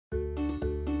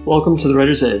Welcome to The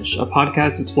Writer's Edge, a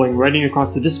podcast exploring writing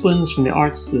across the disciplines, from the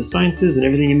arts to the sciences and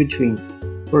everything in between.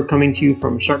 We're coming to you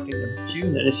from Sharp Thing No. 2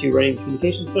 in the NSU Writing and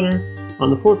Communication Center on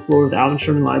the 4th floor of the Alvin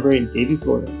Sherman Library in Davie,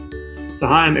 Florida. So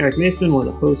hi, I'm Eric Mason, one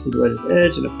of the hosts of The Writer's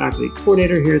Edge and a faculty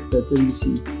coordinator here at the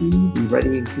WCC, the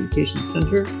Writing and Communication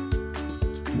Center.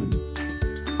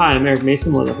 Hi, I'm Eric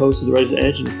Mason, one of the hosts of The Writer's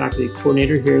Edge and a faculty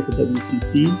coordinator here at the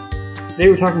WCC. Today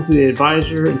we're talking to the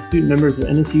advisor and student members of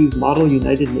NSU's Model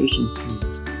United Nations team,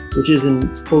 which is an,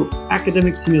 quote,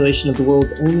 academic simulation of the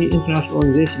world's only international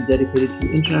organization dedicated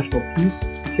to international peace,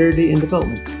 security, and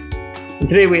development. And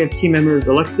today we have team members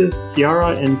Alexis,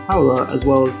 Kiara, and Paula, as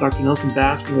well as Dr. Nelson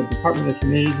Bass from the Department of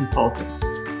Humanities and Politics.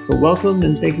 So welcome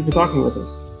and thank you for talking with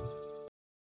us.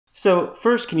 So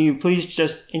first, can you please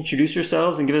just introduce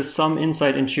yourselves and give us some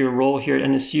insight into your role here at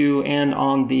NSU and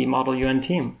on the Model UN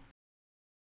team?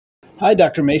 Hi,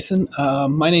 Dr. Mason.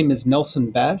 My name is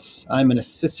Nelson Bass. I'm an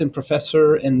assistant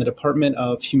professor in the Department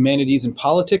of Humanities and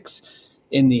Politics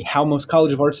in the Howmost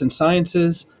College of Arts and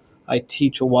Sciences. I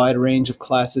teach a wide range of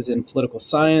classes in political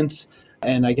science,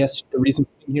 and I guess the reason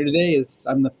for being here today is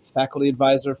I'm the faculty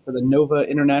advisor for the NOVA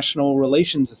International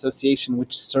Relations Association,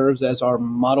 which serves as our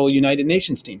Model United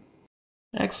Nations team.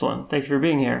 Excellent. Thank you for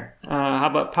being here. How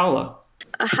about Paula?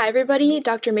 Hi, everybody.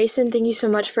 Dr. Mason, thank you so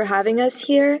much for having us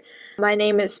here. My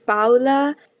name is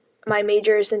Paula. My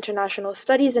major is international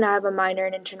studies, and I have a minor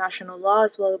in international law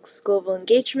as well as global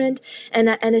engagement. And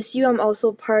at NSU, I'm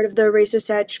also part of the Writer's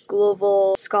Edge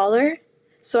Global Scholar.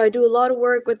 So I do a lot of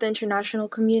work with the international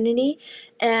community.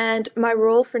 And my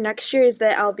role for next year is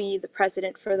that I'll be the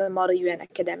president for the Model UN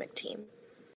academic team.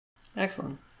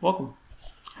 Excellent. Welcome.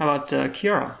 How about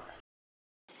Kiara?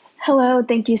 Hello,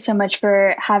 thank you so much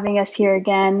for having us here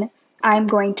again. I'm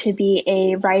going to be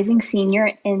a rising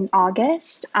senior in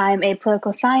August. I'm a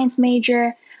political science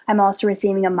major. I'm also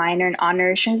receiving a minor in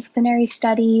honors transdisciplinary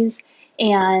studies,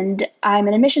 and I'm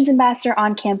an admissions ambassador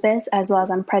on campus, as well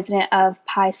as I'm president of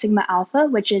Pi Sigma Alpha,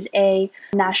 which is a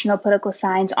national political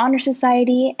science honor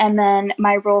society. And then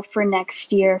my role for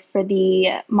next year for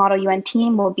the Model UN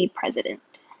team will be president.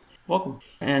 Welcome.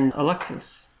 And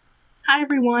Alexis? Hi,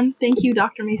 everyone. Thank you,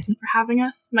 Dr. Mason, for having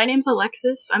us. My name's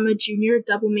Alexis. I'm a junior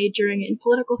double majoring in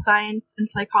political science and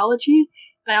psychology.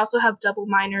 I also have double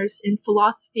minors in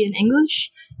philosophy and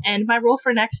English. And my role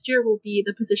for next year will be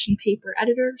the position paper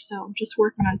editor. So I'm just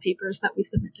working on papers that we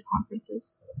submit to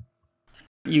conferences.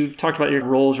 You've talked about your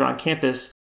roles around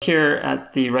campus. Here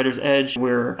at the Writer's Edge,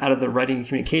 we're out of the Writing and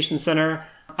Communication Center.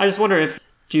 I just wonder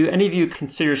do any of you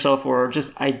consider yourself or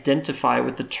just identify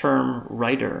with the term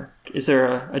writer? Is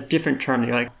there a different term that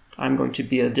you're like, I'm going to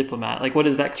be a diplomat? Like, what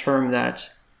is that term that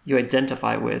you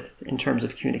identify with in terms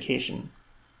of communication?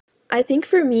 I think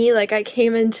for me, I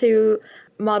came into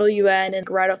Model UN and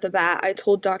right off the bat, I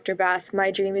told Dr. Bass my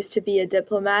dream is to be a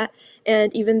diplomat.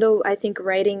 And even though I think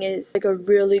writing is a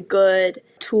really good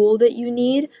tool that you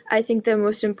need, I think that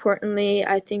most importantly,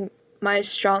 my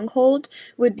stronghold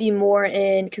would be more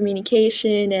in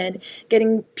communication and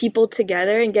getting people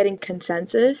together and getting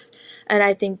consensus. And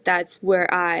I think that's where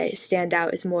I stand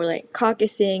out, is more like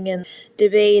caucusing and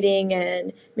debating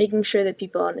and making sure that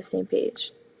people are on the same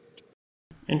page.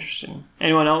 Interesting.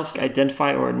 Anyone else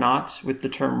identify or not with the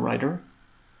term writer?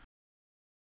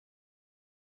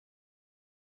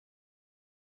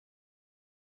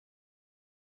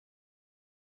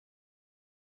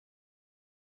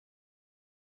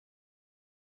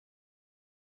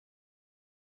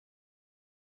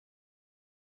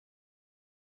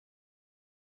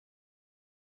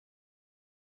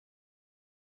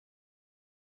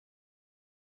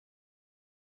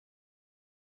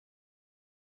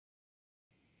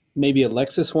 Maybe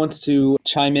Alexis wants to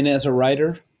chime in as a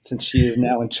writer, since she is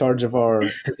now in charge of our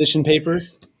position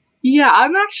papers. Yeah,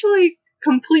 I'm actually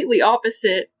completely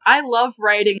opposite. I love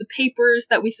writing the papers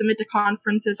that we submit to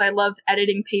conferences. I love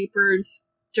editing papers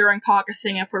during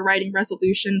caucusing. If we're writing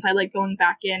resolutions, I like going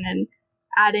back in and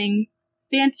adding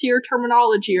fancier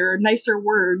terminology or nicer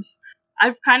words.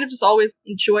 I've kind of just always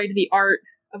enjoyed the art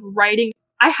of writing.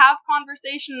 I have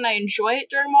conversation and I enjoy it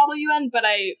during Model UN, but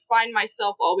I find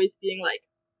myself always being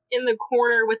in the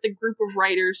corner with the group of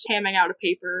writers hamming out a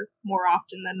paper more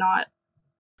often than not.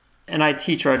 And I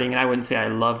teach writing, and I wouldn't say I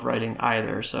love writing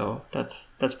either, so that's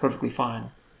perfectly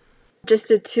fine. Just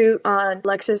to toot on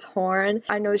Alexis' horn,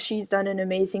 I know she's done an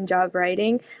amazing job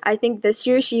writing. I think this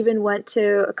year she even went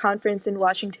to a conference in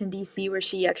Washington, D.C., where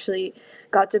she actually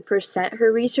got to present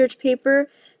her research paper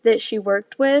that she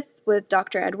worked with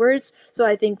Dr. Edwards. So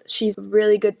I think she's a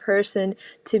really good person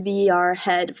to be our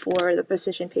head for the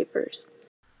position papers.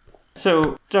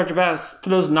 So, Dr. Bass, for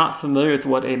those not familiar with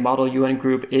what a Model UN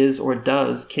group is or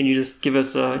does, can you just give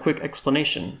us a quick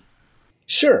explanation?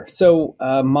 Sure. So,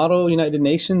 Model United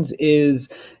Nations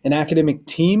is an academic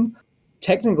team.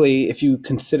 Technically, if you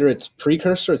consider its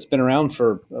precursor, it's been around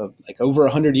for like over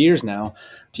 100 years now.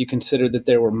 If you consider that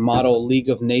there were Model League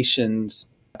of Nations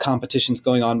competitions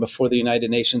going on before the United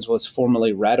Nations was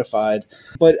formally ratified.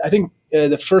 But I think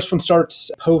the first one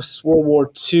starts post World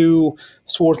War II,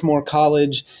 Swarthmore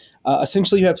College.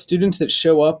 Essentially, you have students that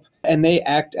show up and they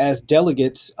act as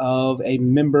delegates of a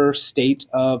member state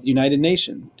of the United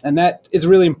Nations. And that is a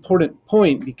really important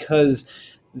point because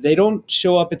they don't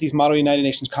show up at these Model United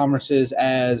Nations conferences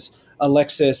as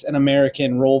Alexis, an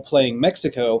American role-playing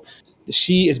Mexico.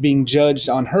 She is being judged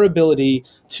on her ability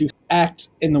to act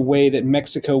in the way that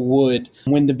Mexico would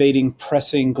when debating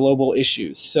pressing global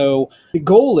issues. So the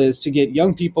goal is to get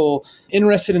young people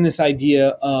interested in this idea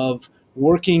of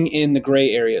working in the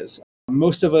gray areas.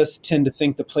 Most of us tend to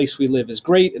think the place we live is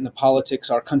great and the politics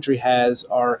our country has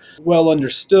are well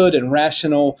understood and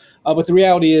rational. But the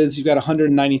reality is you've got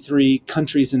 193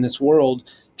 countries in this world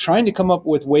trying to come up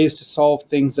with ways to solve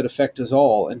things that affect us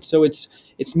all. And so it's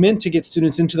meant to get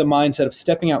students into the mindset of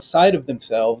stepping outside of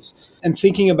themselves and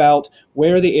thinking about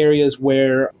where are the areas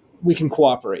where we can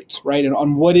cooperate, right? And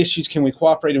on what issues can we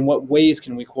cooperate and what ways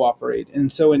can we cooperate?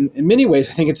 And so in many ways,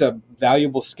 I think it's a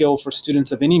valuable skill for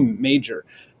students of any major,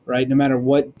 right? No matter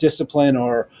what discipline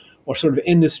or sort of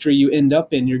industry you end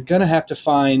up in, you're going to have to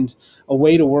find a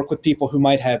way to work with people who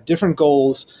might have different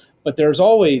goals, but there's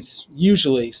always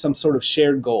usually some sort of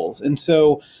shared goals. And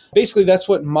so basically that's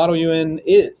what Model UN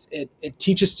is. It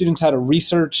teaches students how to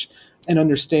research and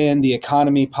understand the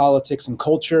economy, politics, and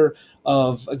culture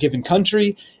of a given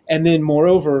country, and then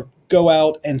moreover, go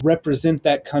out and represent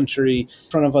that country in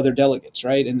front of other delegates,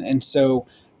 right? And so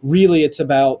really it's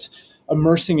about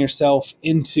immersing yourself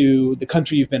into the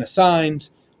country you've been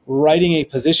assigned, writing a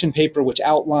position paper which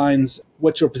outlines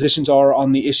what your positions are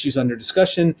on the issues under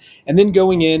discussion, and then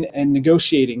going in and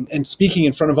negotiating and speaking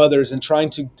in front of others and trying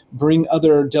to bring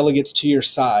other delegates to your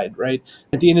side, right?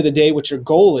 At the end of the day, what your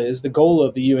goal is, the goal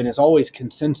of the UN is always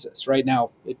consensus. Right now,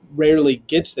 it rarely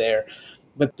gets there.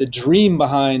 But the dream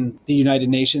behind the United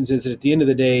Nations is that at the end of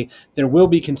the day, there will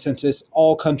be consensus.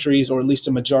 All countries, or at least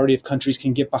a majority of countries,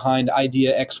 can get behind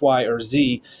idea X, Y, or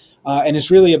Z. And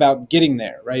it's really about getting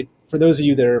there, right? For those of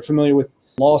you that are familiar with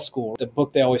law school, the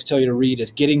book they always tell you to read is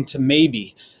Getting to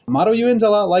Maybe. Model UN's a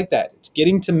lot like that. It's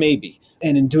getting to maybe.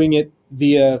 And in doing it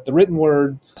via the written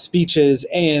word, speeches,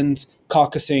 and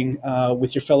caucusing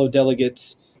with your fellow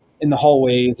delegates in the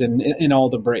hallways and in all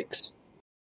the breaks.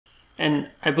 And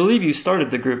I believe you started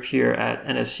the group here at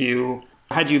NSU.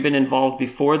 Had you been involved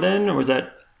before then, or was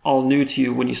that all new to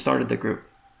you when you started the group?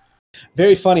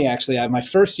 Very funny, actually. My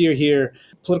first year here,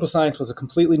 political science was a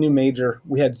completely new major.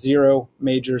 We had 0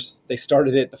 majors. They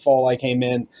started it the fall I came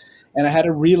in. And I had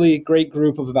a really great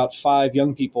group of about 5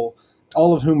 young people,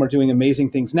 all of whom are doing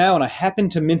amazing things now. And I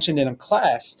happened to mention in a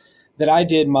class that I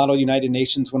did Model United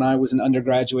Nations when I was an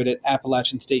undergraduate at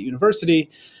Appalachian State University.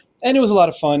 And it was a lot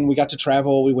of fun. We got to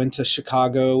travel. We went to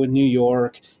Chicago and New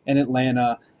York and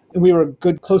Atlanta. And we were a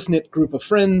good, close-knit group of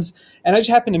friends. And I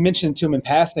just happened to mention it to them in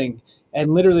passing.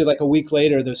 And literally like a week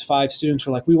later, those 5 students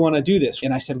were like, we want to do this.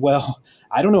 And I said, well,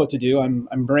 I don't know what to do.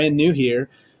 I'm brand new here.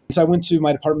 So I went to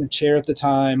my department chair at the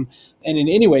time. And in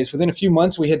any ways, within a few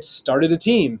months, we had started a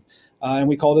team. And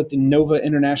we called it the NOVA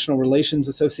International Relations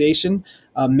Association,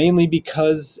 mainly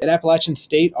because at Appalachian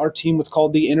State, our team was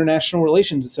called the International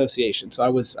Relations Association.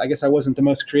 So I guess I wasn't the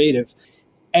most creative.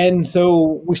 And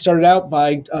so we started out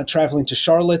by traveling to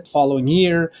Charlotte the following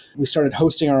year. We started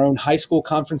hosting our own high school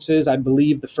conferences. I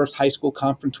believe the first high school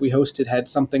conference we hosted had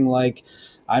something like,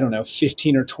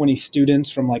 15 or 20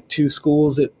 students from like 2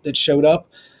 schools that showed up.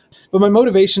 But my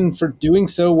motivation for doing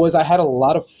so was I had a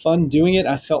lot of fun doing it.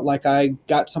 I felt like I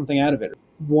got something out of it.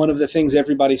 One of the things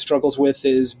everybody struggles with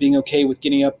is being okay with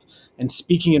getting up and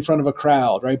speaking in front of a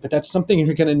crowd, right? But that's something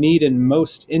you're going to need in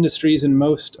most industries and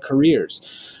most careers.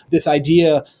 This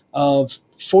idea of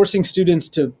forcing students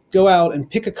to go out and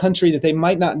pick a country that they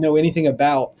might not know anything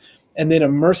about and then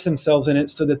immerse themselves in it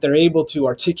so that they're able to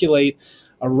articulate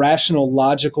a rational,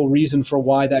 logical reason for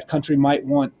why that country might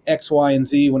want X, Y, and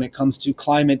Z when it comes to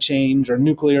climate change or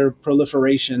nuclear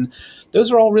proliferation.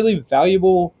 Those are all really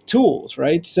valuable tools,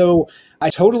 right? So I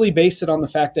totally base it on the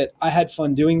fact that I had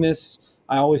fun doing this.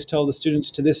 I always tell the students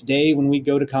to this day when we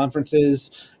go to conferences,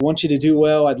 I want you to do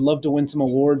well. I'd love to win some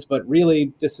awards, but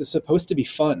really this is supposed to be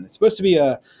fun. It's supposed to be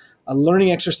a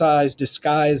learning exercise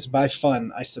disguised by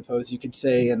fun, I suppose you could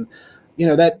say. And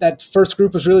that first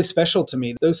group was really special to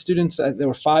me. Those students, there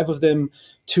were 5 of them.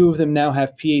 2 of them now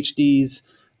have PhDs.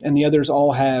 and the others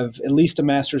all have at least a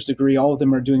master's degree. All of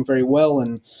them are doing very well.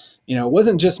 And, it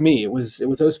wasn't just me. It was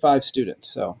those 5 students.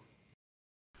 So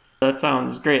that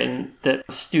sounds great. And that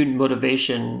student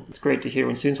motivation, it's great to hear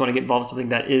when students want to get involved in something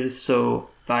that is so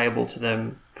valuable to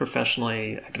them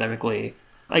professionally, academically.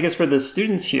 I guess for the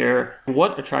students here,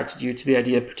 what attracted you to the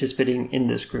idea of participating in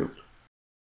this group?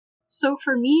 So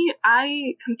for me,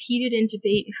 I competed in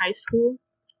debate in high school.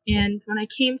 And when I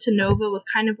came to Nova, was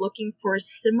kind of looking for a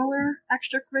similar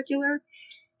extracurricular.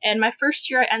 And my first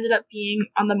year, I ended up being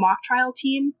on the mock trial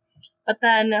team. But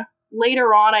then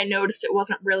later on, I noticed it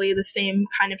wasn't really the same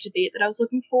kind of debate that I was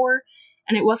looking for.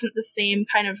 And it wasn't the same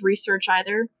kind of research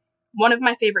either. One of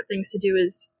my favorite things to do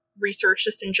is research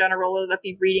just in general, whether that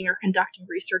be reading or conducting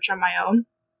research on my own.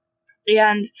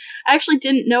 And I actually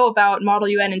didn't know about Model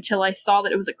UN until I saw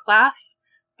that it was a class.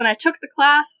 So then I took the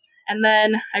class, and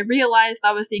then I realized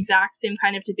that was the exact same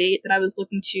kind of debate that I was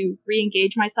looking to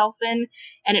re-engage myself in,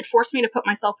 and it forced me to put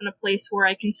myself in a place where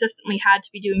I consistently had to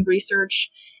be doing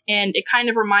research, and it kind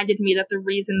of reminded me that the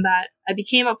reason that I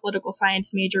became a political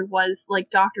science major was, like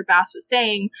Dr. Bass was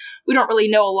saying, we don't really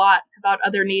know a lot about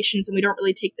other nations, and we don't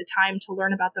really take the time to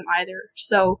learn about them either.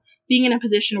 So being in a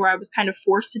position where I was kind of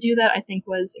forced to do that, I think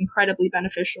was incredibly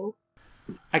beneficial.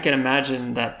 I can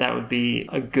imagine that that would be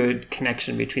a good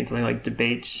connection between something like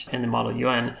debate and the Model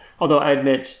UN. Although I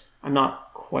admit I'm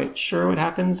not quite sure what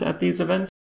happens at these events.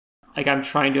 Like, I'm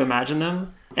trying to imagine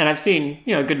them. And I've seen,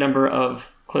 a good number of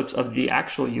clips of the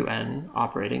actual UN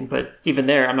operating. But even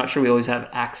there, I'm not sure we always have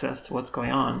access to what's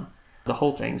going on, the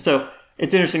whole thing. So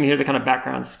it's interesting to hear the kind of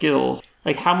background skills.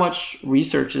 Like, how much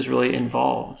research is really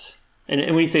involved? And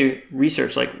when you say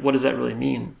research, like, what does that really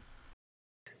mean?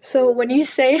 So when you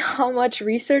say how much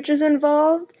research is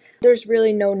involved, there's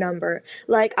really no number.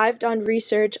 Like, I've done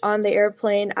research on the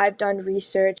airplane, I've done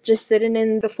research just sitting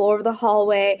in the floor of the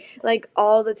hallway. Like,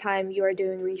 all the time you are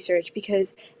doing research,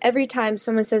 because every time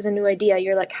someone says a new idea,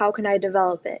 you're like, how can I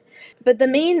develop it? But the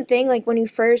main thing, like when you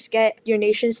first get your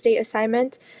nation state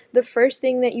assignment, the first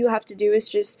thing that you have to do is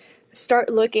just start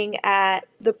looking at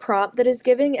the prompt that is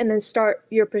given and then start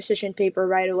your position paper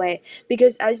right away.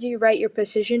 Because as you write your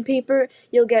position paper,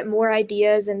 you'll get more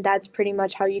ideas, and that's pretty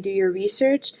much how you do your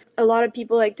research. A lot of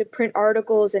people like to print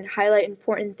articles and highlight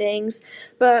important things,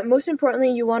 but most importantly,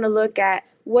 you want to look at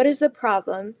what is the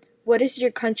problem, what is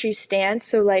your country's stance,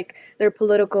 so like their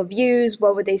political views,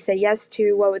 what would they say yes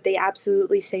to, what would they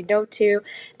absolutely say no to,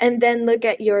 and then look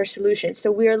at your solutions.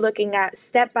 So we're looking at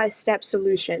step-by-step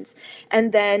solutions,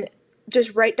 and then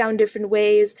just write down different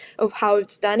ways of how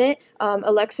it's done it.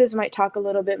 Alexis might talk a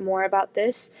little bit more about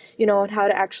this, on how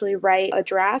to actually write a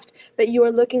draft, but you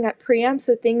are looking at preamps,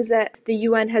 so things that the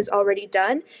UN has already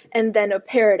done, and then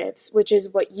imperatives, which is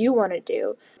what you want to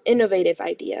do, innovative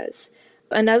ideas.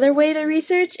 Another way to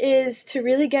research is to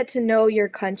really get to know your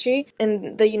country.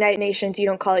 In the United Nations, you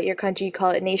don't call it your country, you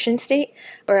call it nation state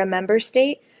or a member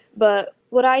state. But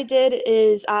what I did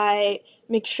is I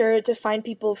make sure to find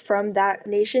people from that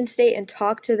nation state and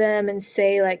talk to them and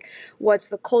say, like, what's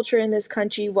the culture in this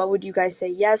country? What would you guys say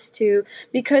yes to?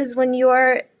 Because when you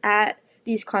are at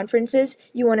these conferences,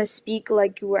 you want to speak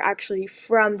like you were actually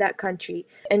from that country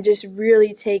and just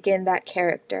really take in that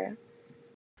character.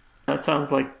 That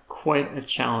sounds like quite a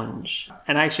challenge.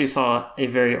 And I actually saw a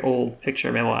very old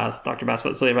picture. Maybe we'll ask Dr. Bass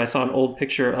about this later, but I saw an old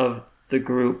picture of the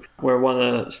group where one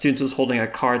of the students was holding a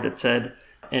card that said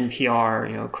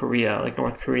NPR, Korea, like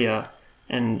North Korea.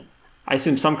 And I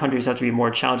assume some countries have to be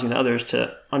more challenging than others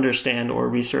to understand or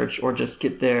research or just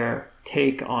get their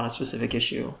take on a specific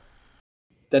issue.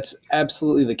 That's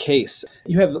absolutely the case.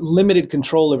 You have limited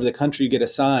control over the country you get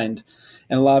assigned,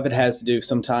 and a lot of it has to do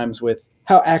sometimes with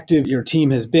how active your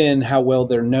team has been, how well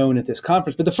they're known at this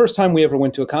conference. But the first time we ever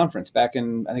went to a conference back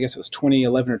in, I guess it was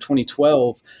 2011 or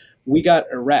 2012, we got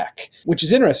Iraq, which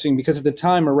is interesting because at the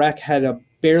time Iraq had a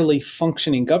barely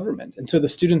functioning government. And so the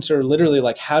students are literally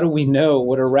like, how do we know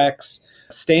what Iraq's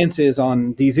stance is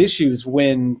on these issues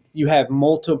when you have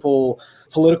multiple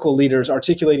political leaders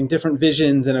articulating different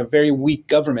visions and a very weak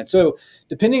government? So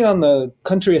depending on the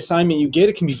country assignment you get,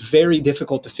 it can be very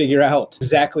difficult to figure out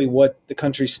exactly what the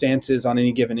country's stance is on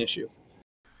any given issue.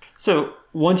 So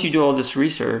once you do all this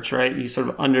research, right, you sort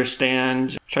of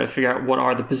understand, try to figure out what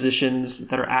are the positions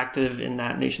that are active in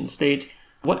that nation state.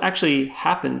 What actually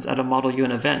happens at a Model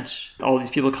UN event? All these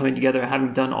people coming together,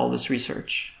 having done all this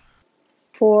research.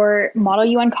 For Model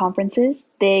UN conferences,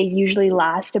 they usually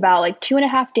last about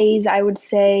 2.5 days, I would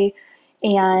say.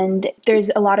 And there's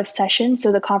a lot of sessions.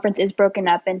 So the conference is broken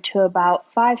up into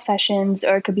about 5 sessions,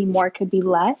 or it could be more, it could be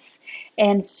less.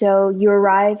 And so you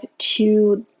arrive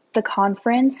to the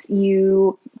conference,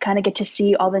 you kind of get to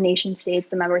see all the nation states,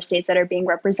 the member states that are being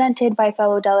represented by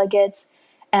fellow delegates.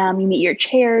 You meet your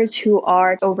chairs who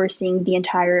are overseeing the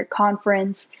entire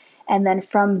conference. And then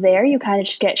from there, you kind of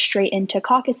just get straight into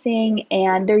caucusing.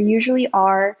 And there usually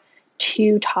are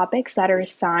 2 topics that are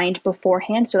assigned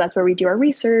beforehand. So that's where we do our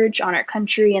research on our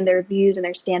country and their views and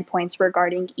their standpoints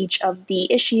regarding each of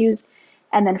the issues.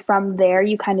 And then from there,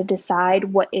 you kind of decide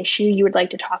what issue you would like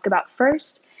to talk about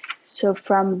first. So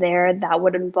from there, that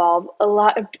would involve a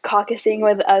lot of caucusing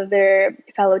with other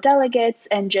fellow delegates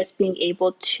and just being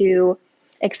able to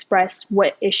express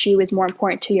what issue is more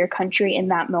important to your country in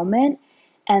that moment.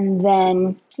 And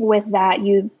then with that,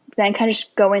 you then kind of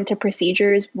just go into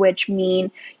procedures, which mean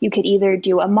you could either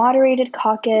do a moderated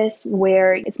caucus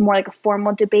where it's more like a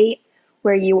formal debate,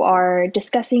 where you are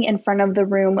discussing in front of the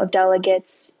room of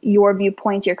delegates your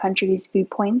viewpoints, your country's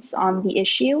viewpoints on the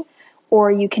issue,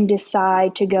 or you can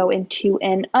decide to go into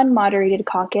an unmoderated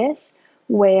caucus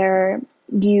where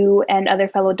you and other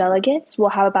fellow delegates will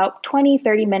have about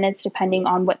 20-30 minutes, depending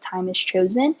on what time is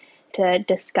chosen, to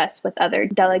discuss with other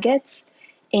delegates.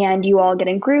 And you all get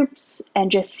in groups and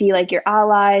just see like your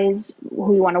allies,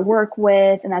 who you want to work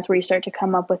with, and that's where you start to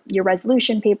come up with your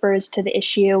resolution papers to the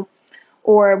issue.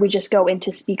 Or we just go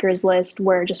into speakers list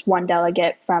where just one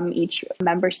delegate from each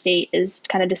member state is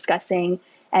kind of discussing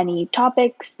any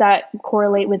topics that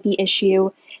correlate with the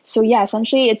issue. So yeah,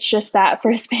 essentially it's just that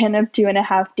for a span of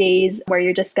 2.5 days where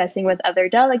you're discussing with other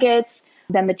delegates.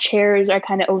 Then the chairs are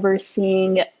kind of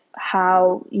overseeing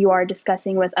how you are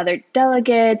discussing with other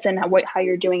delegates and how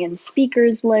you're doing in the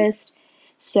speakers list.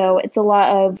 So it's a lot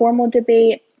of formal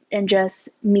debate and just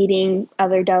meeting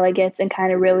other delegates and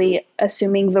kind of really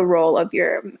assuming the role of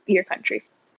your country.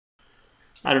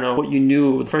 I don't know what you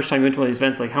knew the first time you went to one of these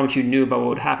events, like how much you knew about what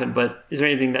would happen, but is there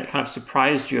anything that kind of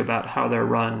surprised you about how they're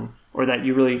run, or that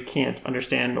you really can't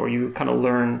understand, or you kind of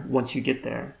learn once you get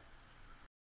there?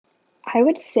 I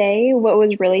would say what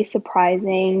was really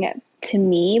surprising to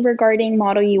me regarding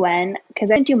Model UN,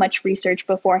 because I didn't do much research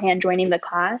beforehand joining the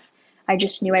class. I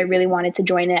just knew I really wanted to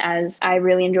join it as I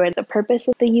really enjoyed the purpose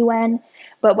of the UN.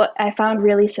 But what I found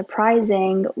really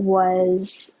surprising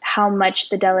was how much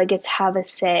the delegates have a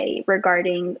say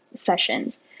regarding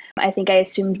sessions. I think I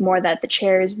assumed more that the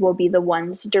chairs will be the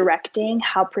ones directing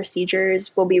how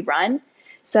procedures will be run.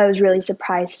 So I was really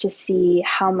surprised to see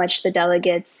how much the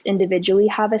delegates individually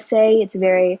have a say. It's a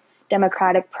very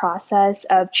democratic process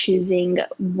of choosing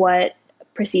what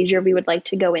procedure we would like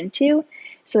to go into.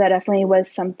 So that definitely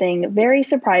was something very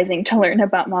surprising to learn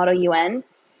about Model UN.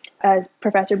 As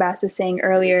Professor Bass was saying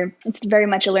earlier, it's very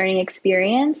much a learning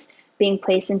experience, being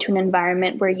placed into an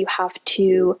environment where you have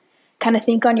to kind of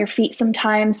think on your feet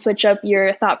sometimes, switch up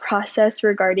your thought process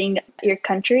regarding your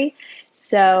country.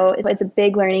 So it's a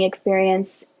big learning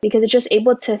experience because it's just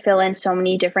able to fill in so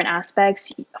many different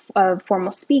aspects of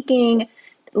formal speaking,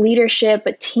 leadership,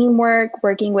 but teamwork,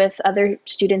 working with other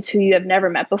students who you have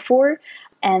never met before,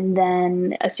 and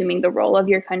then assuming the role of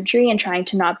your country and trying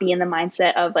to not be in the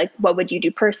mindset of like, what would you do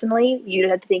personally? You'd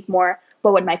have to think more,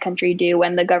 what would my country do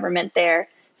and the government there?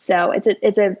 So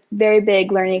it's a very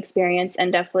big learning experience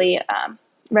and definitely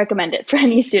recommend it for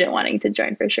any student wanting to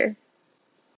join for sure.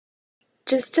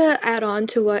 Just to add on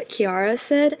to what Kiara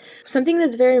said, something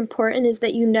that's very important is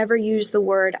that you never use the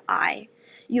word I.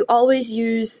 You always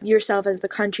use yourself as the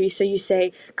country, so you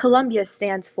say Colombia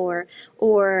stands for,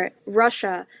 or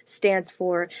Russia stands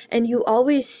for, and you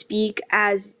always speak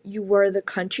as you were the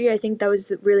country. I think that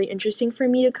was really interesting for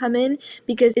me to come in,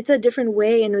 because it's a different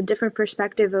way and a different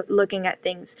perspective of looking at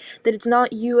things, that it's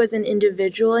not you as an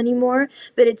individual anymore,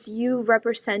 but it's you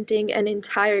representing an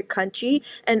entire country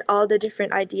and all the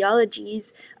different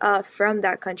ideologies from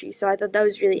that country. So I thought that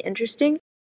was really interesting.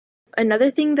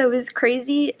 Another thing that was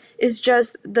crazy is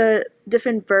just the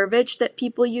different verbiage that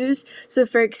people use. So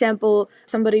for example,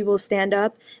 somebody will stand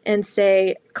up and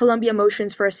say, Colombia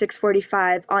motions for a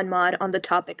 645 on mod on the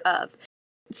topic of.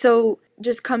 So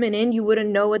just coming in, you wouldn't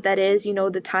know what that is. You know,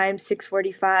 the time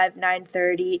 6:45,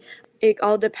 9:30. It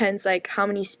all depends like how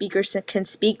many speakers can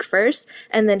speak first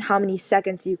and then how many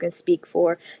seconds you can speak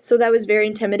for. So that was very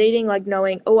intimidating, like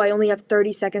knowing, oh, I only have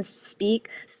 30 seconds to speak.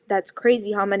 That's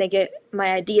crazy how I'm going to get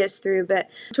my ideas through.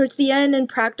 But towards the end and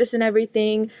practice and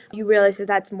everything, you realize that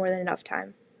that's more than enough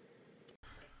time.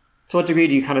 To what degree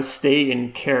do you kind of stay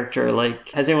in character? Like,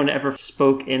 has anyone ever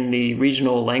spoke in the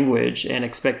regional language and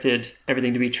expected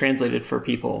everything to be translated for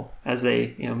people as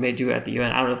they, may do at the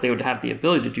UN? I don't know if they would have the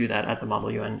ability to do that at the Model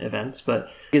UN events, but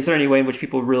is there any way in which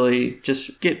people really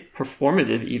just get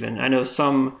performative even? I know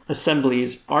some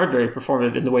assemblies are very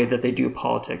performative in the way that they do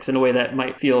politics, in a way that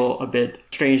might feel a bit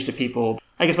strange to people.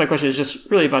 I guess my question is just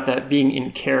really about that being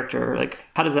in character. Like,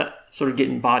 how does that sort of get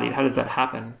embodied? How does that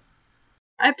happen?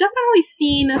 I've definitely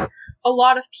seen a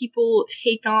lot of people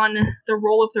take on the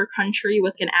role of their country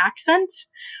with an accent.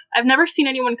 I've never seen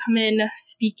anyone come in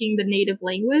speaking the native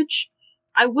language.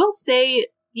 I will say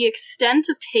the extent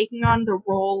of taking on the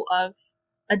role of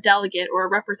a delegate or a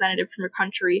representative from a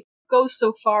country goes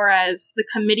so far as the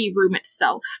committee room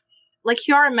itself. Like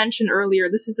Kiara mentioned earlier,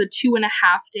 this is a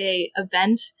 2.5-day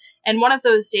event, and one of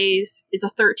those days is a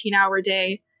 13-hour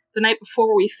day. The night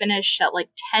before we finish at like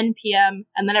 10 p.m.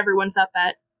 and then everyone's up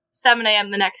at 7 a.m.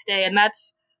 the next day. And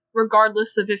that's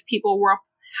regardless of if people were up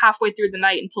halfway through the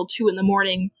night until 2 in the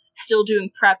morning, still doing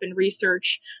prep and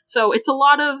research. So it's a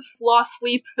lot of lost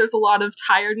sleep. There's a lot of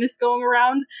tiredness going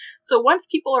around. So once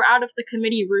people are out of the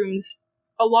committee rooms,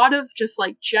 a lot of just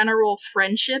like general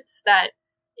friendships that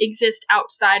exist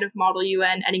outside of Model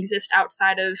UN and exist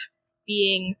outside of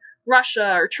being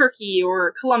Russia or Turkey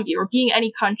or Colombia or being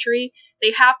any country,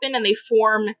 they happen and they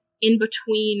form in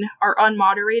between our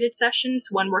unmoderated sessions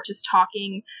when we're just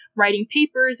talking, writing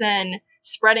papers and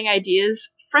spreading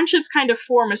ideas. Friendships kind of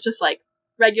form as just like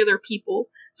regular people.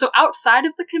 So outside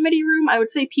of the committee room, I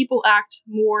would say people act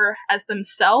more as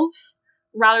themselves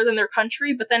rather than their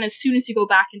country. But then as soon as you go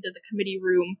back into the committee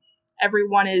room,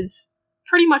 everyone is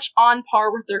pretty much on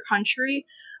par with their country.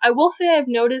 I will say I've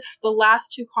noticed the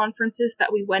last 2 conferences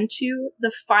that we went to,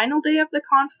 the final day of the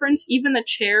conference, even the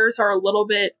chairs are a little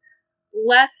bit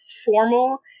less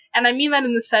formal. And I mean that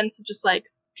in the sense of just like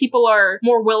people are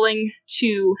more willing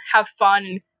to have fun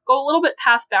and go a little bit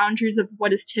past boundaries of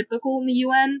what is typical in the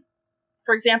UN.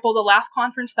 For example, the last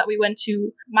conference that we went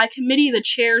to, my committee, the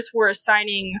chairs were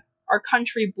assigning our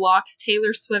country blocks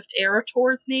Taylor Swift Era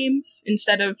Tours names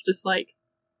instead of just like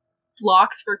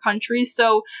blocks for countries.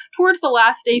 So towards the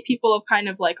last day, people have kind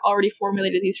of like already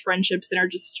formulated these friendships and are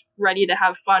just ready to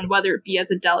have fun, whether it be as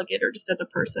a delegate or just as a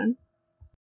person.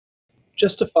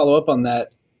 Just to follow up on that,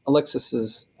 Alexis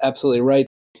is absolutely right.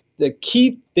 The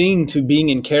key thing to being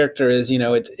in character is,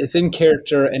 it's in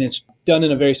character and it's done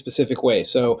in a very specific way.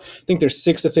 So I think there's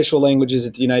 6 official languages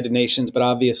at the United Nations, but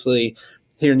obviously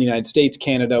here in the United States,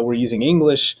 Canada, we're using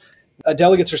English.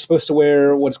 Delegates are supposed to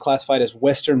wear what is classified as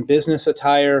Western business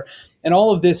attire. And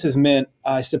all of this is meant,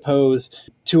 I suppose,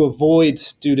 to avoid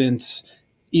students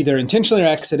either intentionally or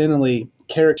accidentally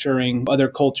caricaturing other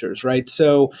cultures, right?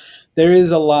 So there is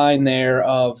a line there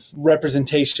of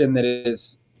representation that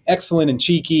is excellent and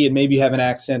cheeky, and maybe you have an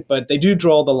accent, but they do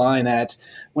draw the line at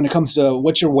when it comes to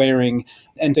what you're wearing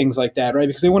and things like that, right?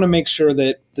 Because they want to make sure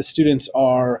that the students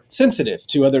are sensitive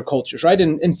to other cultures, right?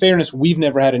 And in fairness, we've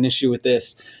never had an issue with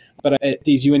this. But at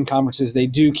these UN conferences, they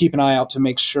do keep an eye out to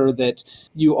make sure that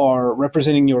you are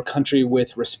representing your country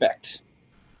with respect.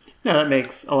 Yeah, that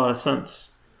makes a lot of sense.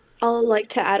 I'll like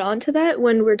to add on to that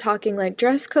when we're talking like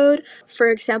dress code. For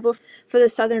example, for the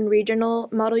Southern Regional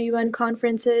Model UN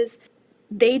conferences,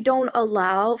 they don't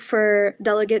allow for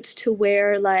delegates to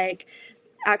wear like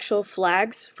actual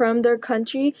flags from their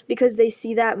country because they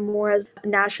see that more as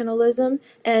nationalism.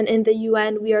 And in the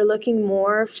UN, we are looking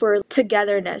more for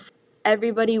togetherness.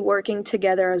 Everybody working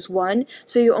together as one.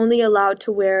 So you're only allowed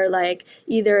to wear like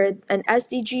either an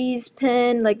SDGs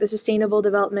pin, like the Sustainable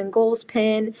Development Goals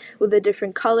pin with the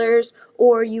different colors,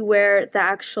 or you wear the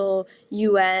actual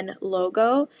UN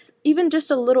logo. Even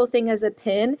just a little thing as a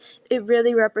pin, it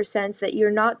really represents that you're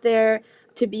not there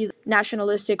to be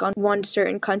nationalistic on one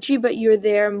certain country, but you're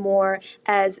there more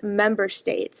as member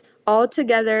states, all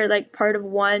together like part of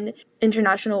one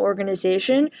international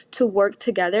organization to work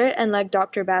together and, like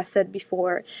Dr. Bass said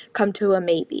before, come to a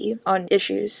maybe on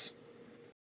issues.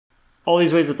 All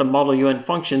these ways that the Model UN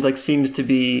functions seems to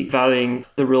be valuing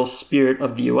the real spirit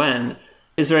of the UN.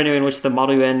 Is there any way in which the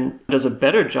Model UN does a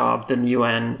better job than the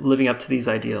UN living up to these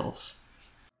ideals?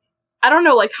 I don't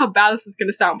know how bad this is going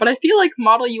to sound, but I feel like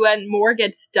Model UN more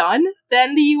gets done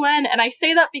than the UN. And I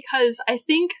say that because I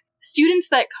think students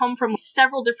that come from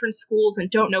several different schools and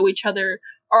don't know each other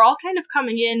are all kind of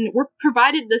coming in. We're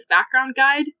provided this background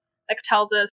guide that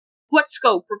tells us what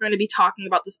scope we're going to be talking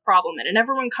about this problem in. And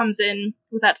everyone comes in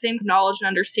with that same knowledge and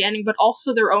understanding, but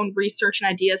also their own research and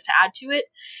ideas to add to it.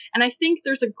 And I think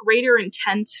there's a greater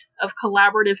intent of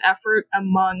collaborative effort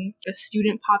among a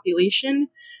student population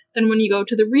than when you go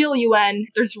to the real UN.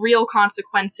 There's real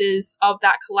consequences of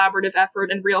that collaborative effort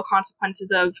and real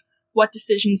consequences of what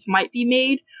decisions might be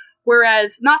made.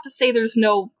 Whereas, not to say there's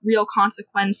no real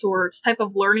consequence or type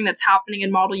of learning that's happening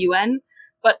in Model UN,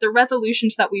 but the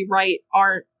resolutions that we write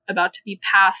aren't about to be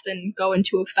passed and go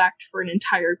into effect for an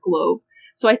entire globe.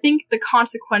 So I think the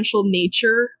consequential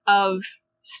nature of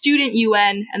student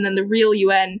UN and then the real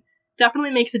UN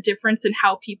definitely makes a difference in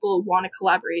how people want to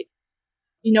collaborate.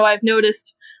 You know, I've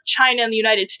noticed China and the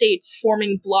United States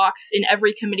forming blocks in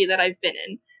every committee that I've been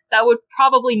in. That would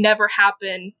probably never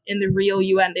happen in the real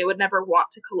UN. They would never want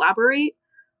to collaborate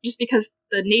just because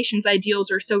the nation's ideals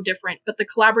are so different. But the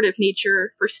collaborative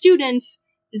nature for students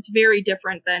is very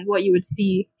different than what you would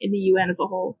see in the UN as a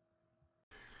whole.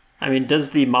 I mean,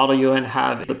 does the Model UN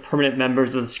have the permanent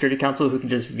members of the Security Council who can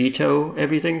just veto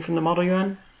everything from the Model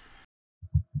UN?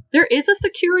 There is a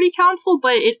Security Council,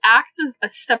 but it acts as a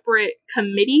separate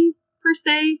committee, per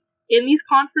se, in these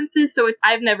conferences. So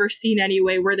I've never seen any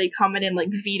way where they come in and like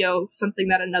veto something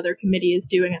that another committee is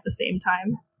doing at the same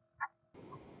time.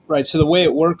 Right. So the way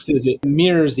it works is it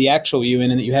mirrors the actual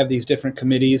UN in that you have these different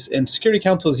committees, and Security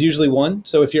Council is usually one.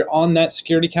 So if you're on that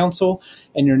Security Council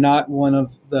and you're not one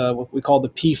of the what we call the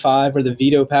P5 or the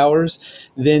veto powers,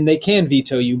 then they can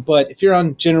veto you. But if you're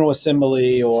on General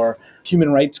Assembly or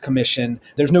Human Rights Commission,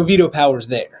 there's no veto powers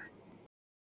there.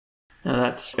 Now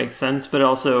that makes sense, but it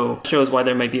also shows why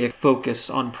there might be a focus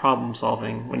on problem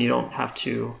solving when you don't have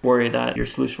to worry that your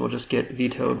solution will just get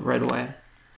vetoed right away.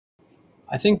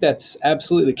 I think that's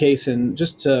absolutely the case. And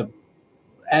just to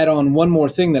add on one more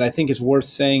thing that I think is worth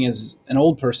saying as an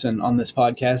old person on this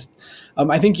podcast,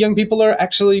 I think young people are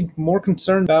actually more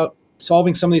concerned about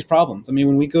solving some of these problems. I mean,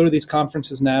 when we go to these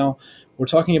conferences now, we're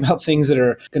talking about things that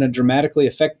are going to dramatically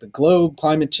affect the globe,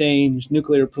 climate change,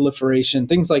 nuclear proliferation,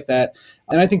 things like that.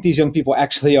 And I think these young people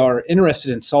actually are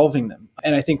interested in solving them.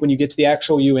 And I think when you get to the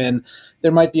actual UN,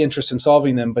 there might be interest in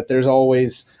solving them, but there's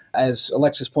always, as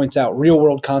Alexis points out, real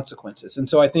world consequences. And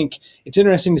so I think it's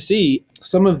interesting to see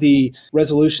some of the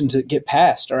resolutions that get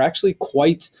passed are actually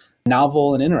quite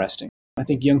novel and interesting. I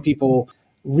think young people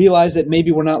realize that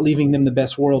maybe we're not leaving them the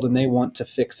best world and they want to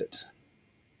fix it.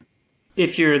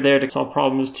 If you're there to solve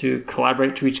problems, to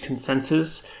collaborate, to reach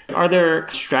consensus, are there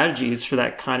strategies for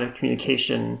that kind of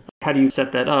communication? How do you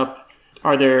set that up?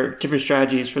 Are there different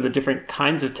strategies for the different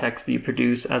kinds of text that you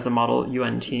produce as a Model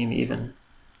UN team even?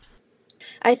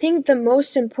 I think the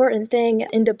most important thing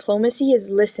in diplomacy is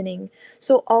listening.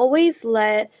 So always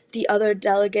let the other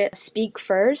delegate speak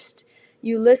first.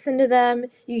 You listen to them,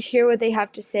 you hear what they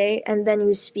have to say, and then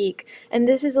you speak. And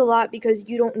this is a lot because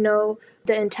you don't know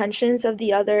the intentions of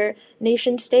the other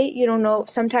nation state. You don't know,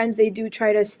 sometimes they do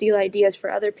try to steal ideas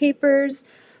for other papers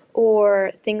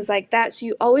or things like that. So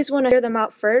you always want to hear them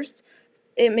out first.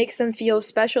 It makes them feel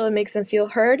special, it makes them feel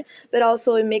heard, but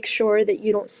also it makes sure that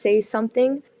you don't say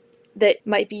something that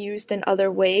might be used in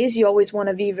other ways. You always want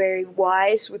to be very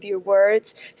wise with your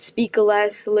words, speak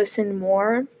less, listen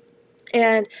more.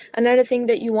 And another thing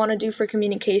that you want to do for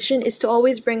communication is to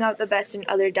always bring out the best in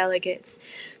other delegates.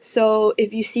 So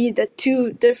if you see that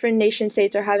two different nation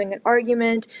states are having an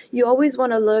argument, you always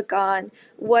want to look on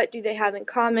what do they have in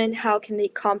common, how can they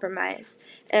compromise.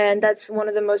 And that's one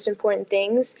of the most important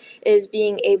things, is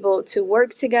being able to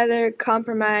work together,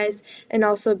 compromise, and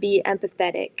also be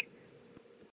empathetic.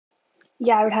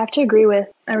 Yeah, I would have to agree with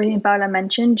everything Paula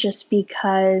mentioned, just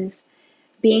because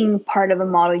being part of a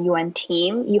Model UN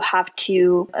team, you have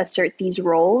to assert these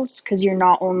roles, because you're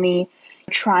not only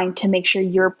trying to make sure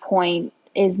your point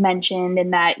is mentioned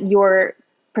and that your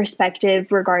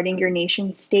perspective regarding your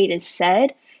nation state is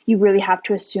said, you really have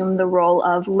to assume the role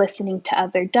of listening to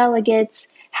other delegates,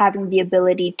 having the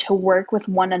ability to work with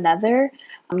one another.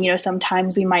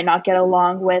 Sometimes we might not get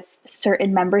along with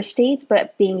certain member states,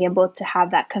 but being able to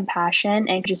have that compassion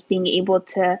and just being able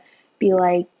to be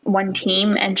like one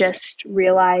team and just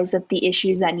realize that the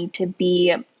issues that need to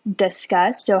be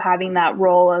discussed. So having that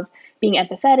role of being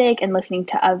empathetic and listening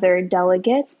to other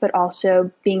delegates, but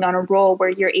also being on a role where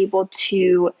you're able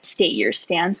to state your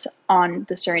stance on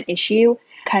the certain issue.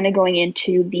 Kind of going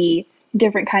into the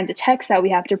different kinds of texts that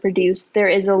we have to produce, there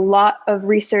is a lot of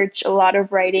research, a lot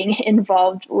of writing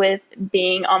involved with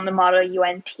being on the Model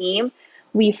UN team.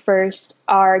 We first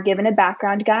are given a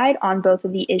background guide on both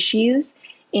of the issues,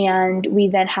 and we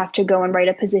then have to go and write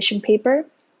a position paper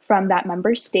from that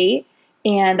member state.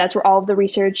 And that's where all of the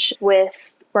research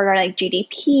with regarding like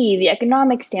GDP, the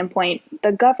economic standpoint,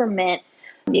 the government,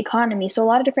 the economy, so a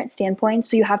lot of different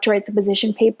standpoints. So you have to write the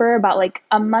position paper about like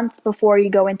a month before you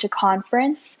go into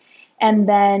conference. And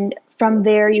then from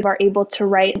there, you are able to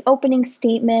write an opening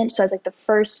statement. So it's like the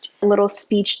first little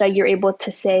speech that you're able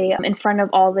to say in front of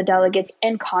all the delegates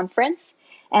in conference.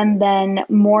 And then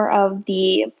more of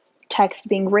the text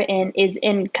being written is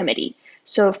in committee.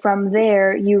 So from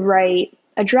there, you write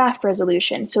a draft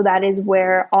resolution. So that is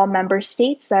where all member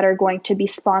states that are going to be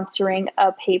sponsoring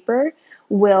a paper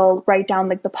will write down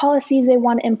like the policies they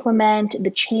want to implement, the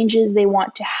changes they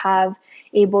want to have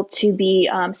able to be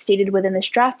stated within this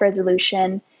draft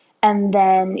resolution. And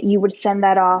then you would send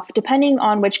that off depending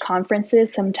on which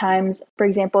conferences. Sometimes, for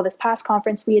example, this past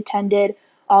conference we attended,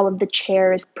 all of the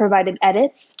chairs provided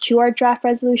edits to our draft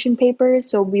resolution papers.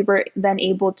 So we were then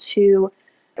able to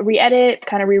re-edit,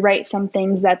 kind of rewrite some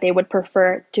things that they would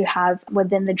prefer to have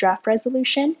within the draft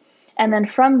resolution. And then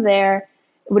from there,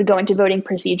 it would go into voting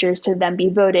procedures to then be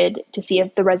voted to see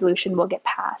if the resolution will get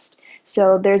passed.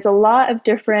 So there's a lot of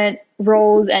different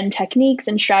roles and techniques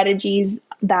and strategies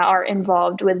that are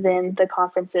involved within the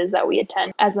conferences that we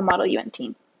attend as the Model UN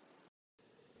team.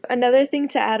 Another thing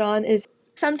to add on is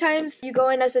sometimes you go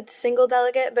in as a single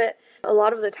delegate, but a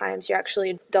lot of the times you're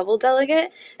actually a double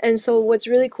delegate. And so what's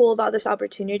really cool about this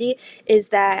opportunity is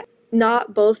that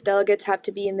not both delegates have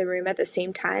to be in the room at the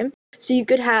same time. So you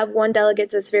could have one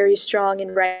delegate that's very strong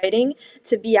in writing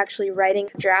to be actually writing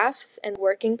drafts and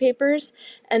working papers,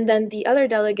 and then the other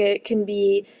delegate can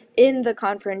be in the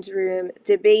conference room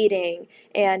debating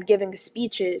and giving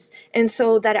speeches. And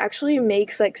so that actually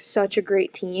makes like such a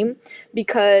great team,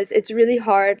 because it's really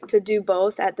hard to do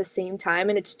both at the same time,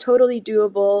 and it's totally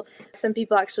doable. Some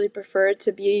people actually prefer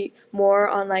to be more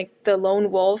on like the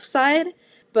lone wolf side,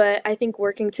 but I think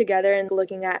working together and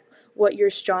looking at what you're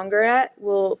stronger at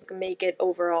will make it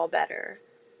overall better.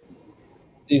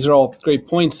 These are all great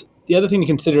points. The other thing to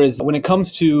consider is when it comes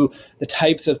to the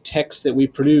types of text that we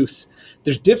produce,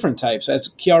 there's different types, as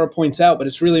Kiara points out, but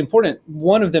it's really important.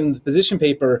 One of them, the position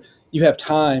paper, you have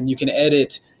time, you can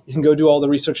edit, you can go do all the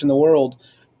research in the world.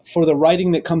 For the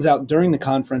writing that comes out during the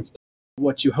conference,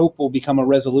 what you hope will become a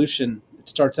resolution, it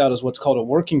starts out as what's called a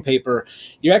working paper.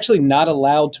 You're actually not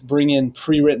allowed to bring in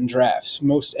pre-written drafts.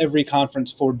 Most every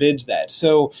conference forbids that.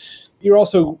 So you're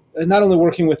also not only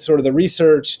working with sort of the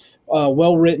research,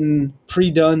 well-written,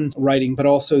 pre-done writing, but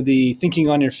also the thinking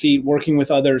on your feet, working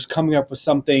with others, coming up with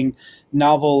something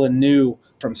novel and new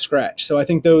from scratch. So I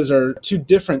think those are two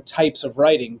different types of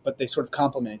writing, but they sort of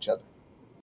complement each other.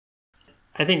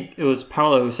 I think it was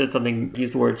Paula who said something,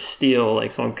 used the word steal,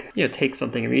 like someone takes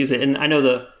something and use it. And I know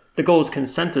the goal is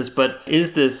consensus, but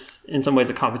is this in some ways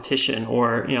a competition,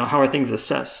 or how are things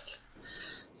assessed?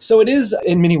 So it is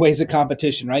in many ways a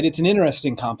competition, right? It's an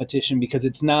interesting competition because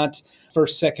it's not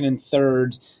first, second, and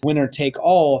third, winner take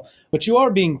all, but you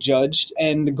are being judged.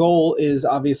 And the goal is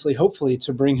obviously, hopefully,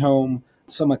 to bring home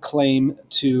some acclaim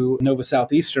to Nova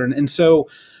Southeastern. And so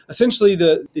essentially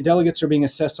the delegates are being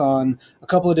assessed on a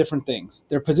couple of different things.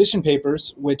 Their position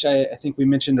papers, which I think we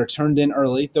mentioned are turned in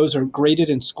early. Those are graded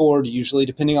and scored usually,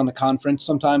 depending on the conference,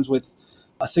 sometimes with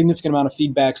a significant amount of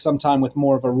feedback, sometimes with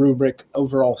more of a rubric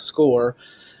overall score.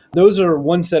 Those are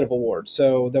one set of awards,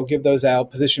 so they'll give those out,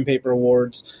 position paper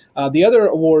awards. The other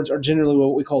awards are generally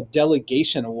what we call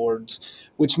delegation awards,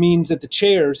 which means that the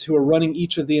chairs who are running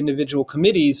each of the individual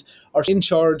committees are in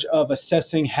charge of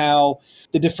assessing how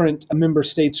the different member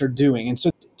states are doing. And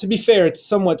so to be fair, it's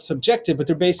somewhat subjective, but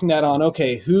they're basing that on,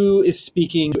 okay, who is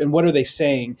speaking and what are they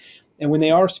saying? And when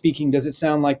they are speaking, does it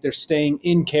sound like they're staying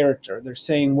in character? They're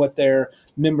saying what their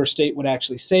member state would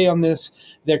actually say on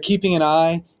this. They're keeping an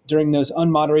eye during those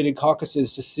unmoderated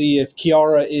caucuses to see if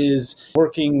Kiara is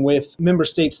working with member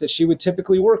states that she would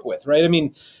typically work with, right? I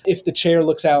mean, if the chair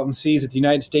looks out and sees that the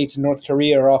United States and North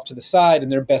Korea are off to the side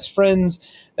and they're best friends,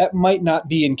 that might not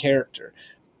be in character.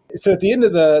 So at the end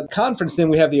of the conference, then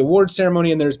we have the award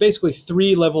ceremony, and there's basically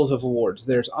three levels of awards.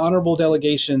 There's honorable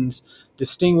delegations,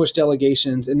 distinguished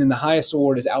delegations, and then the highest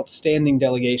award is outstanding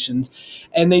delegations.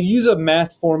 And they use a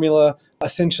math formula.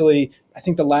 Essentially, I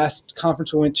think the last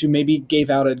conference we went to maybe gave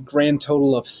out a grand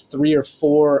total of 3 or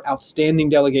 4 outstanding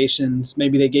delegations.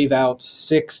 Maybe they gave out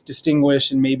 6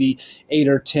 distinguished and maybe 8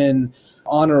 or 10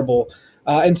 honorable.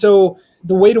 And so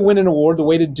the way to win an award, the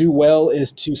way to do well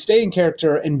is to stay in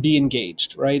character and be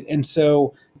engaged, right? And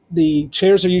so the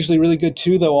chairs are usually really good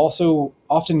too. They'll also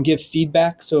often give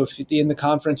feedback. So if at the end of the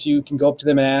conference, you can go up to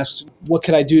them and ask, what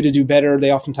could I do to do better?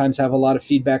 They oftentimes have a lot of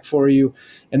feedback for you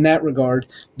in that regard.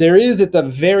 There is at the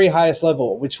very highest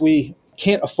level, which we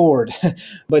can't afford,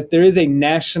 but there is a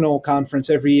national conference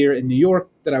every year in New York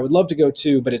that I would love to go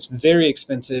to, but it's very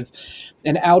expensive.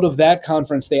 And out of that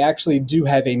conference, they actually do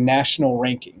have a national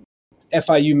ranking.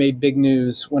 FIU made big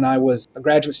news when I was a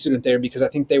graduate student there because I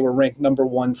think they were ranked number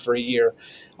 1 for a year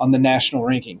on the national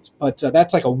rankings. But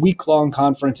that's like a week-long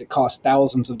conference. It costs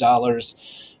thousands of dollars.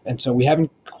 And so we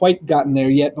haven't quite gotten there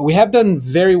yet, but we have done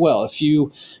very well. If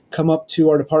you come up to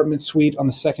our department suite on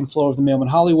the second floor of the Mailman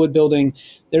Hollywood building,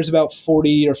 there's about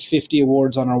 40 or 50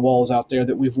 awards on our walls out there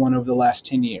that we've won over the last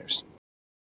 10 years.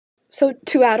 So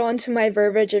to add on to my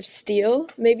verbiage of steal,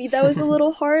 maybe that was a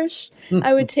little harsh.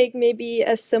 I would take maybe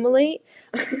assimilate,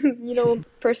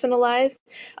 personalize.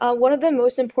 One of the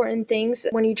most important things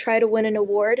when you try to win an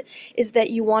award is that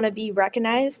you want to be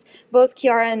recognized. Both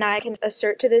Kiara and I can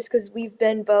assert to this because we've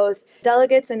been both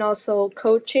delegates and also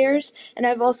co-chairs. And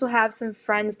I've also have some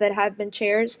friends that have been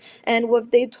chairs. And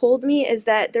what they told me is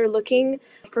that they're looking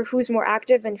for who's more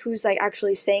active and who's like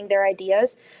actually saying their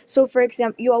ideas. So for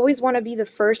example, you always want to be the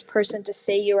first person to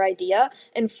say your idea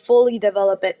and fully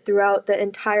develop it throughout the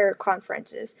entire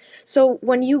conferences. So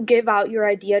when you give out your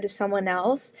idea to someone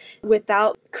else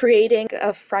without creating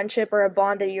a friendship or a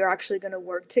bond that you're actually going to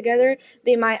work together,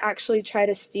 they might actually try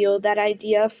to steal that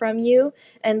idea from you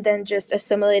and then just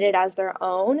assimilate it as their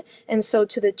own. And so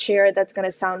to the chair, that's going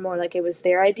to sound more like it was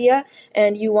their idea.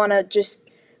 And you want to just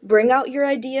bring out your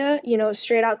idea,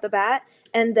 straight out the bat,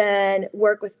 and then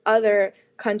work with other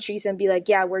countries and be like,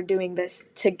 yeah, we're doing this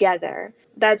together.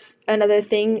 That's another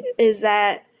thing, is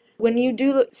that when you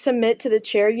do submit to the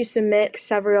chair, you submit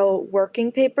several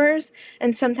working papers,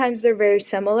 and sometimes they're very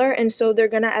similar. And so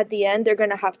at the end, they're going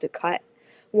to have to cut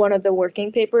one of the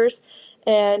working papers.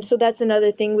 And so that's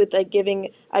another thing with like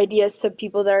giving ideas to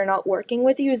people that are not working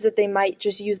with you, is that they might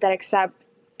just use that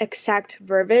exact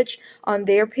verbiage on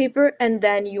their paper, and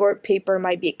then your paper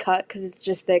might be cut because it's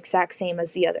just the exact same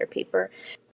as the other paper.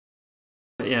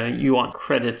 Yeah, you want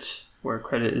credit where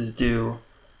credit is due,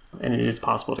 and it is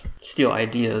possible to steal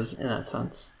ideas in that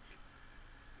sense.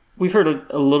 We've heard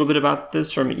a little bit about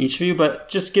this from each of you, but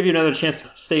just give you another chance to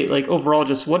state, like, overall,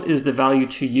 just what is the value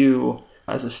to you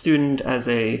as a student, as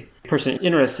a person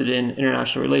interested in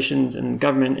international relations and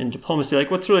government and diplomacy? Like,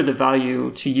 what's really the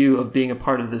value to you of being a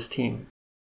part of this team?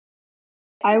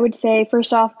 I would say,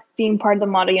 first off, being part of the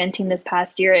Model UN team this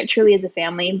past year, it truly is a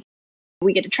family.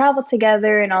 We get to travel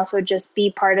together and also just be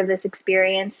part of this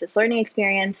experience, this learning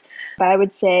experience. But I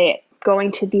would say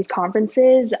going to these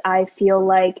conferences, I feel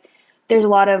like there's a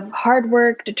lot of hard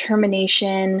work,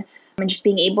 determination, and just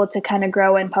being able to kind of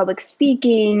grow in public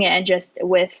speaking and just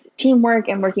with teamwork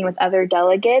and working with other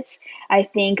delegates. I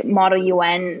think Model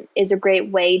UN is a great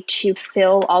way to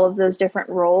fill all of those different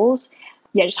roles.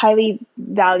 Yeah, just highly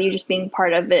value just being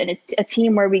part of it. And it's a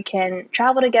team where we can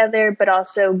travel together, but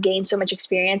also gain so much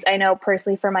experience. I know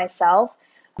personally for myself,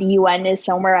 the UN is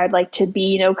somewhere I'd like to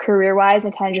be, career-wise,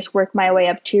 and kind of just work my way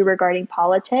up to regarding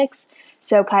politics.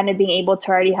 So kind of being able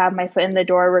to already have my foot in the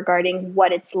door regarding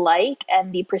what it's like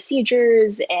and the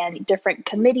procedures and different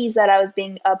committees that I was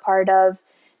being a part of.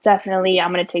 Definitely,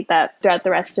 I'm going to take that throughout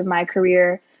the rest of my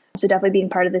career. So definitely being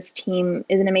part of this team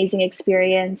is an amazing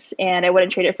experience, and I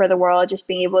wouldn't trade it for the world. Just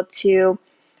being able to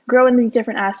grow in these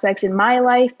different aspects in my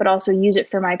life, but also use it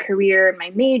for my career,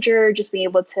 my major, just being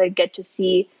able to get to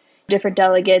see different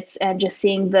delegates and just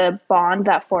seeing the bond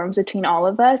that forms between all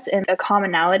of us and a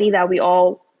commonality that we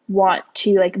all want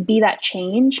to be that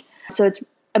change. So it's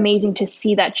amazing to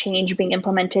see that change being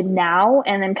implemented now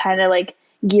and then kind of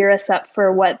gear us up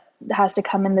for what has to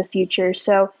come in the future.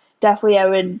 So definitely, I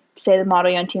would say the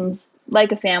Model UN team's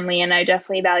like a family, and I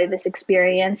definitely value this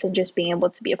experience and just being able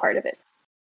to be a part of it.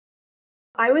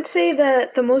 I would say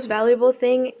that the most valuable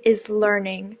thing is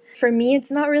learning. For me,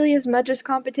 it's not really as much as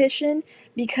competition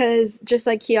because just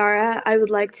like Kiara, I would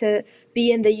like to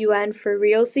be in the UN for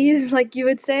realsies, like you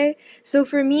would say. So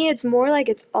for me, it's more like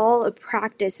it's all a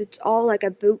practice. It's all like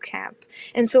a boot camp.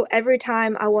 And so every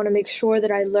time I want to make sure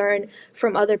that I learn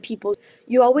from other people.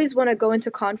 You always want to go into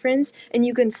conference and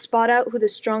you can spot out who the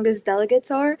strongest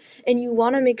delegates are, and you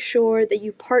want to make sure that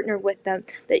you partner with them,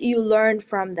 that you learn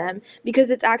from them, because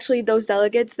it's actually those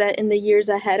delegates that in the years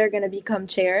ahead are going to become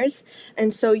chairs.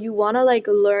 And so you want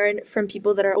to learn from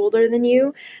people that are older than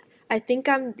you. I think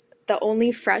I'm the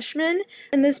only freshman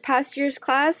in this past year's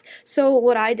class. So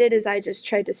what I did is I just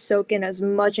tried to soak in as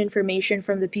much information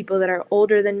from the people that are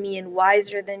older than me and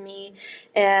wiser than me.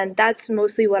 And that's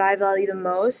mostly what I value the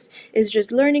most, is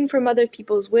just learning from other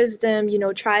people's wisdom,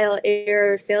 trial,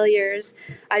 error, failures.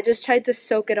 I just tried to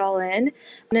soak it all in.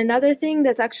 And another thing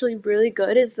that's actually really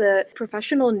good is the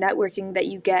professional networking that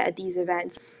you get at these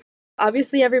events.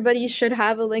 Obviously, everybody should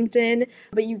have a LinkedIn,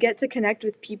 but you get to connect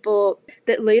with people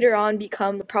that later on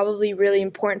become probably really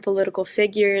important political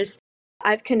figures.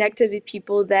 I've connected with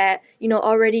people that,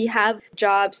 already have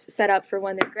jobs set up for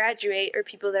when they graduate, or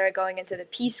people that are going into the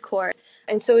Peace Corps.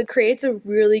 And so it creates a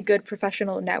really good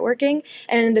professional networking.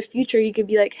 And in the future, you could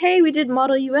be like, hey, we did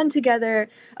Model UN together.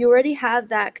 You already have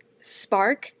that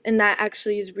spark, and that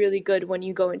actually is really good when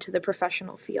you go into the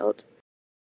professional field.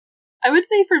 I would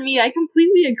say for me, I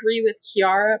completely agree with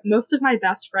Kiara. Most of my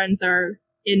best friends are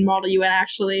in Model UN,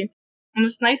 actually. And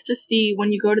it's nice to see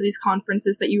when you go to these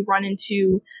conferences that you run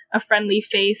into a friendly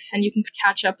face and you can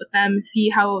catch up with them, see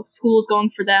how school is going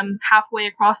for them halfway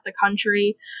across the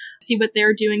country, see what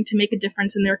they're doing to make a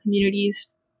difference in their communities.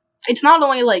 It's not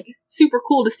only like super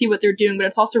cool to see what they're doing, but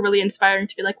it's also really inspiring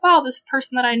to be like, wow, this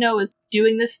person that I know is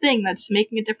doing this thing that's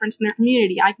making a difference in their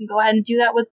community. I can go ahead and do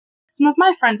that with some of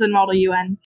my friends in Model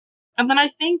UN. And then I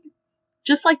think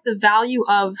just like the value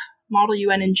of Model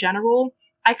UN in general,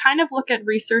 I kind of look at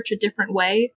research a different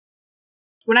way.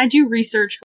 When I do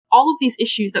research, all of these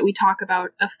issues that we talk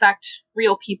about affect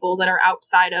real people that are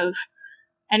outside of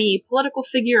any political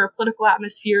figure or political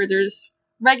atmosphere. There's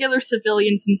regular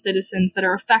civilians and citizens that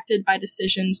are affected by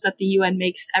decisions that the UN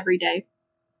makes every day.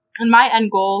 And my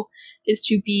end goal is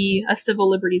to be a civil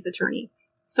liberties attorney.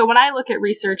 So when I look at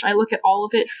research, I look at all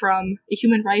of it from a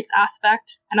human rights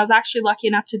aspect. And I was actually lucky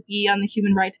enough to be on the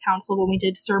Human Rights Council when we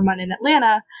did Sermon in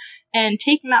Atlanta, and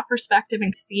taking that perspective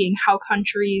and seeing how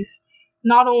countries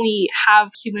not only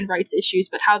have human rights issues,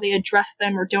 but how they address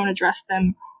them or don't address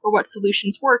them, or what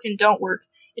solutions work and don't work.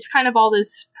 It's kind of all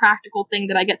this practical thing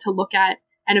that I get to look at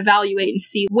and evaluate and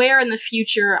see where in the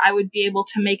future I would be able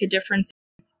to make a difference,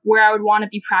 where I would want to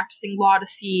be practicing law to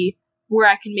see where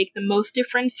I can make the most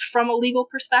difference from a legal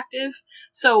perspective.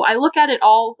 So I look at it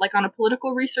all like on a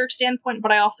political research standpoint,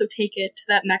 but I also take it to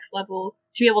that next level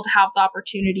to be able to have the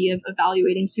opportunity of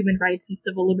evaluating human rights and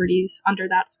civil liberties under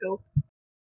that scope.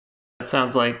 It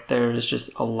sounds like there's just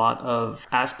a lot of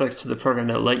aspects to the program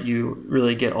that let you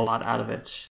really get a lot out of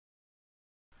it.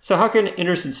 So how can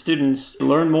interested students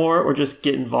learn more or just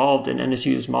get involved in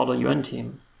NSU's Model UN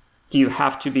team? Do you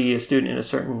have to be a student in a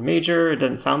certain major? It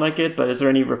doesn't sound like it, but is there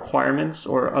any requirements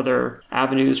or other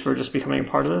avenues for just becoming a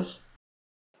part of this?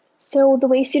 So the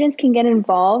way students can get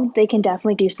involved, they can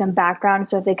definitely do some background.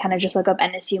 So if they kind of just look up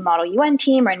NSU Model UN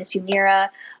team or NSU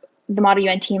NERA, the Model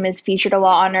UN team is featured a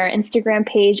lot on our Instagram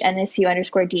page,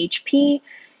 NSU_DHP.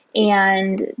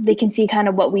 And they can see kind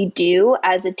of what we do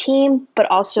as a team,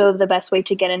 but also the best way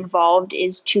to get involved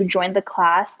is to join the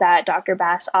class that Dr.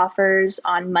 Bass offers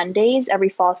on Mondays every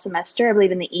fall semester, I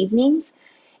believe in the evenings.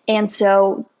 And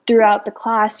so throughout the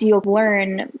class, you'll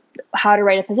learn how to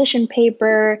write a position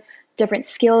paper, different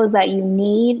skills that you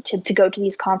need to go to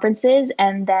these conferences.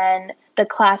 And then the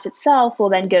class itself will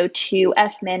then go to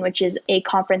FMIN, which is a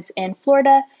conference in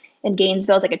Florida. In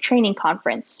Gainesville, it's like a training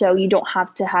conference. So you don't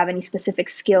have to have any specific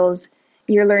skills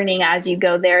you're learning as you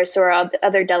go there. So are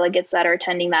other delegates that are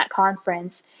attending that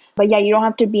conference. But yeah, you don't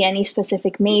have to be any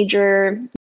specific major.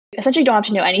 Essentially, you don't have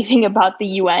to know anything about the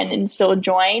UN and still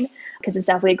join, because it's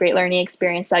definitely a great learning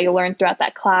experience that you'll learn throughout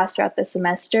that class, throughout the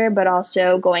semester, but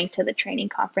also going to the training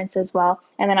conference as well.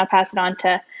 And then I'll pass it on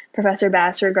to Professor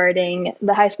Bass regarding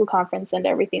the high school conference and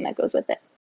everything that goes with it.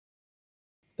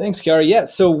 Thanks, Kiara. Yeah,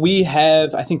 so we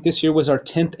have, I think this year was our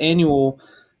 10th annual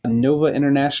NOVA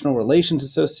International Relations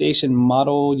Association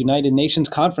Model United Nations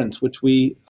Conference, which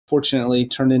we fortunately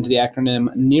turned into the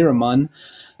acronym NERAMUN.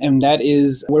 And that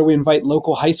is where we invite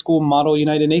local high school Model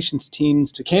United Nations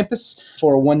teams to campus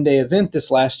for a one-day event. This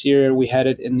last year, we had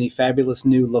it in the fabulous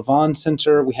new Levon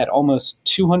Center. We had almost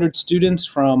 200 students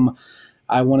from,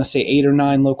 I want to say, 8 or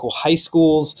 9 local high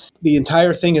schools. The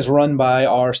entire thing is run by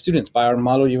our students, by our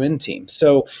Model UN team.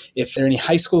 So if there are any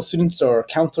high school students or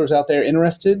counselors out there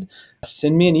interested,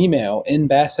 send me an email,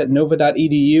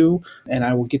 nbass@nova.edu, and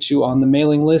I will get you on the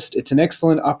mailing list. It's an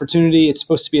excellent opportunity. It's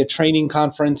supposed to be a training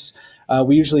conference.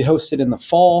 We usually host it in the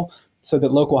fall so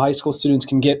that local high school students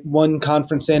can get one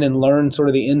conference in and learn sort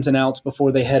of the ins and outs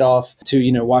before they head off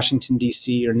to, Washington,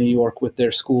 D.C. or New York with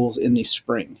their schools in the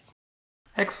spring.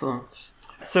 Excellent.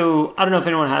 So I don't know if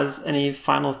anyone has any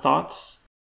final thoughts.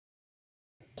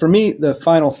 For me, the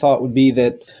final thought would be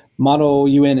that Model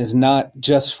UN is not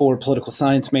just for political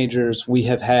science majors. We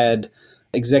have had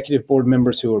executive board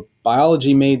members who are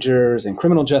biology majors and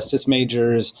criminal justice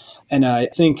majors. And I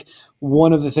think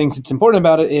one of the things that's important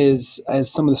about it is,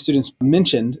 as some of the students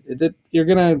mentioned, that you're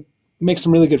going to make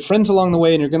some really good friends along the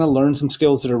way, and you're going to learn some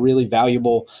skills that are really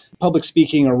valuable, public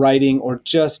speaking or writing, or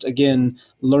just, again,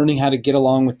 learning how to get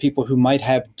along with people who might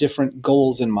have different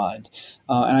goals in mind.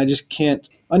 And I just can't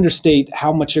understate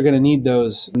how much you're going to need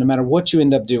those no matter what you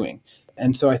end up doing.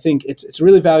 And so I think it's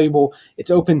really valuable.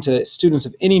 It's open to students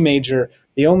of any major.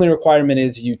 The only requirement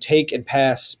is you take and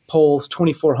pass polls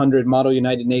 2,400 Model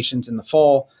United Nations in the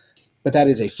fall. But that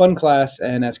is a fun class.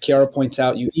 And as Kiara points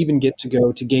out, you even get to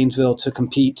go to Gainesville to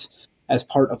compete as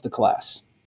part of the class.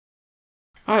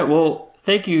 All right. Well,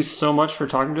 Thank you so much for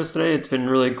talking to us today. It's been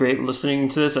really great listening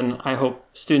to this, and I hope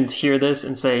students hear this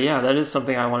and say, yeah, that is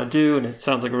something I want to do, and it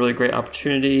sounds like a really great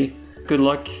opportunity. Good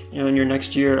luck, in your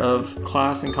next year of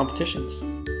class and competitions.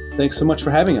 Thanks so much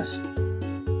for having us.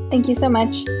 Thank you so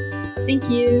much. Thank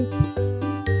you.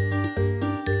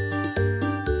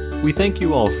 We thank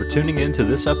you all for tuning in to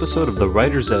this episode of The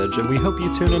Writer's Edge, and we hope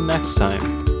you tune in next time.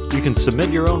 You can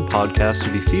submit your own podcast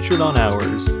to be featured on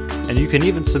ours, and you can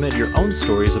even submit your own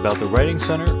stories about the Writing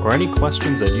Center or any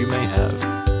questions that you may have.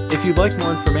 If you'd like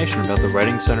more information about the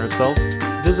Writing Center itself,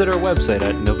 visit our website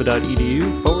at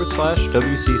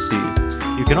nova.edu/WCC.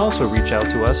 You can also reach out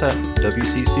to us at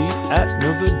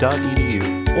wcc@nova.edu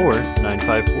or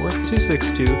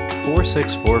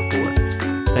 954-262-4644.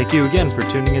 Thank you again for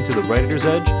tuning into The Writer's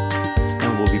Edge,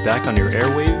 and we'll be back on your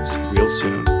airwaves real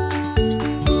soon.